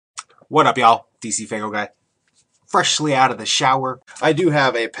What up, y'all? DCFAYGOGUY. Freshly out of the shower. I do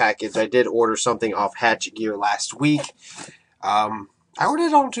have a package. I did order something off HatchetGear last week. I ordered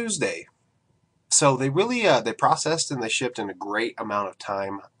it on Tuesday. So they really, they processed and they shipped in a great amount of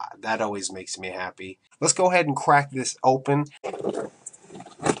time. That always makes me happy. Let's go ahead and crack this open.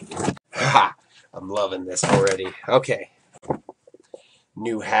 Ha! I'm loving this already. Okay.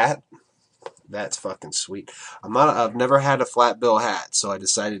 New hat. That's fucking sweet. I've never had a flat bill hat, so I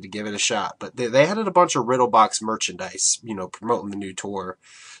decided to give it a shot. But they had a bunch of Riddlebox merchandise, you know, promoting the new tour.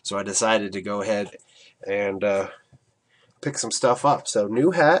 So I decided to go ahead and pick some stuff up. So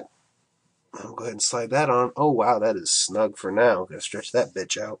new hat. I'll go ahead and slide that on. Oh wow, that is snug for now. Gotta stretch that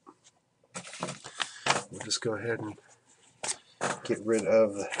bitch out. We'll just go ahead and get rid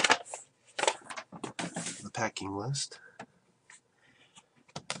of the packing list.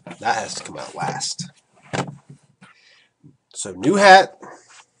 That has to come out last. So new hat,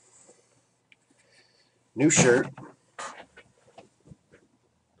 new shirt,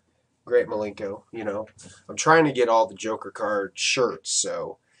 great Malenko. You know, I'm trying to get all the Joker card shirts,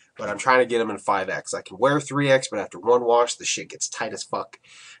 but I'm trying to get them in 5X. I can wear 3X, but after one wash, the shit gets tight as fuck,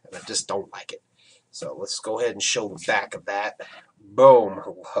 and I just don't like it. So let's go ahead and show the back of that. Boom,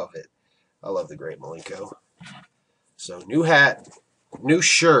 I love it. I love the great Malenko. So new hat, new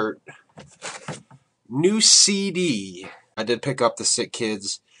shirt, new CD. I did pick up the Sick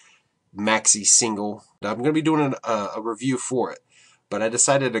Kids maxi single. I'm going to be doing a review for it, but I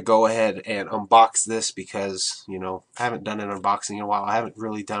decided to go ahead and unbox this because, you know, I haven't done an unboxing in a while. I haven't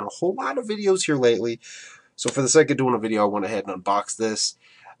really done a whole lot of videos here lately. So for the sake of doing a video, I went ahead and unboxed this.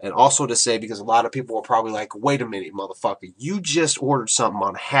 And also to say, because a lot of people are probably like, wait a minute, motherfucker, you just ordered something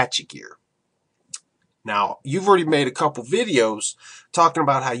on HatchetGear. Now, you've already made a couple videos talking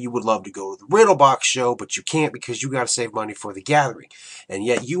about how you would love to go to the Riddlebox show, but you can't because you got to save money for the gathering. And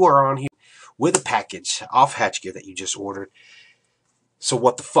yet you are on here with a package off HatchetGear that you just ordered. So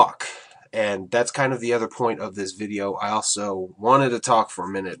what the fuck? And that's kind of the other point of this video. I also wanted to talk for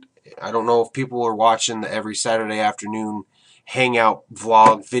a minute. I don't know if people are watching the every Saturday afternoon hangout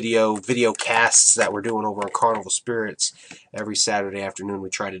vlog video casts that we're doing over on Carnival Spirits. Every Saturday afternoon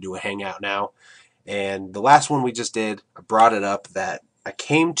we try to do a hangout now. And the last one we just did, I brought it up that I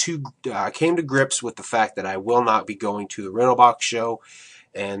came to grips with the fact that I will not be going to the Riddlebox show.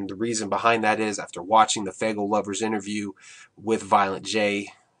 And the reason behind that is after watching the Faygo Lovers interview with Violent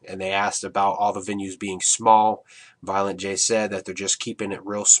J, and they asked about all the venues being small. Violent J said that they're just keeping it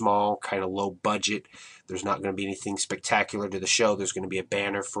real small, kind of low budget. There's not going to be anything spectacular to the show. There's going to be a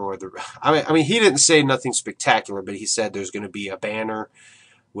banner for the... I mean, he didn't say nothing spectacular, but he said there's going to be a banner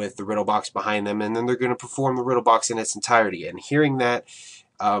with the Riddlebox behind them, and then they're going to perform the Riddlebox in its entirety. And hearing that,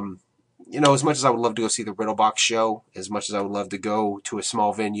 you know, as much as I would love to go see the Riddlebox show, as much as I would love to go to a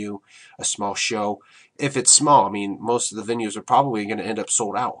small venue, a small show, if it's small, I mean, most of the venues are probably going to end up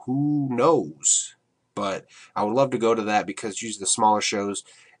sold out. Who knows? But I would love to go to that because usually the smaller shows,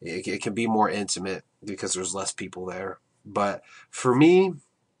 it can be more intimate because there's less people there. But for me,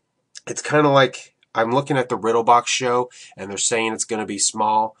 it's kind of like I'm looking at the Riddlebox show and they're saying it's going to be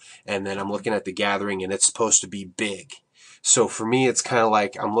small, and then I'm looking at the gathering and it's supposed to be big. So for me, it's kind of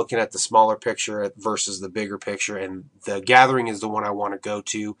like I'm looking at the smaller picture versus the bigger picture, and the gathering is the one I want to go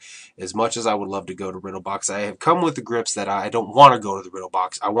to. As much as I would love to go to Riddlebox, I have come with the grips that I don't want to go to the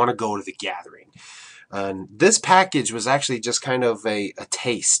Riddlebox. I want to go to the gathering. And this package was actually just kind of a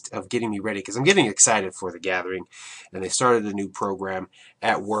taste of getting me ready because I'm getting excited for the gathering. And they started a new program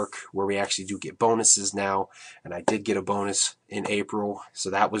at work where we actually do get bonuses now. And I did get a bonus in April. So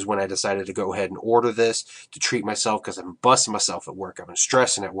that was when I decided to go ahead and order this to treat myself because I'm busting myself at work. I've been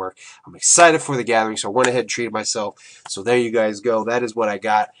stressing at work. I'm excited for the gathering. So I went ahead and treated myself. So there you guys go. That is what I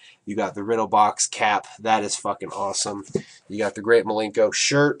got. You got the Riddlebox cap. That is fucking awesome. You got the great Malenko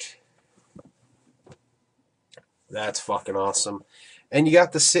shirt. That's fucking awesome. And you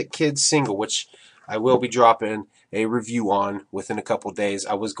got the Sick Kids single, which I will be dropping a review on within a couple days.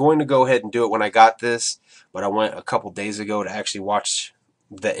 I was going to go ahead and do it when I got this, but I went a couple days ago to actually watch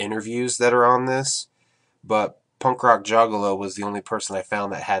the interviews that are on this. But Punk Rock Juggalo was the only person I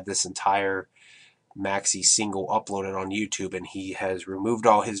found that had this entire maxi single uploaded on YouTube, and he has removed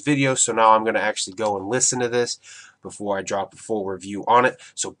all his videos, so now I'm going to actually go and listen to this before I drop a full review on it.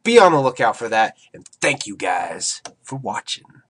 So be on the lookout for that, and thank you guys for watching.